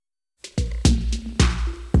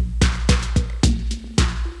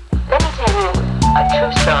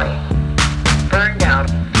true story. Burn down,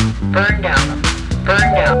 burn down,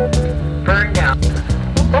 burn down, burn down.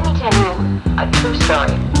 Let me tell you a true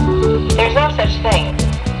story.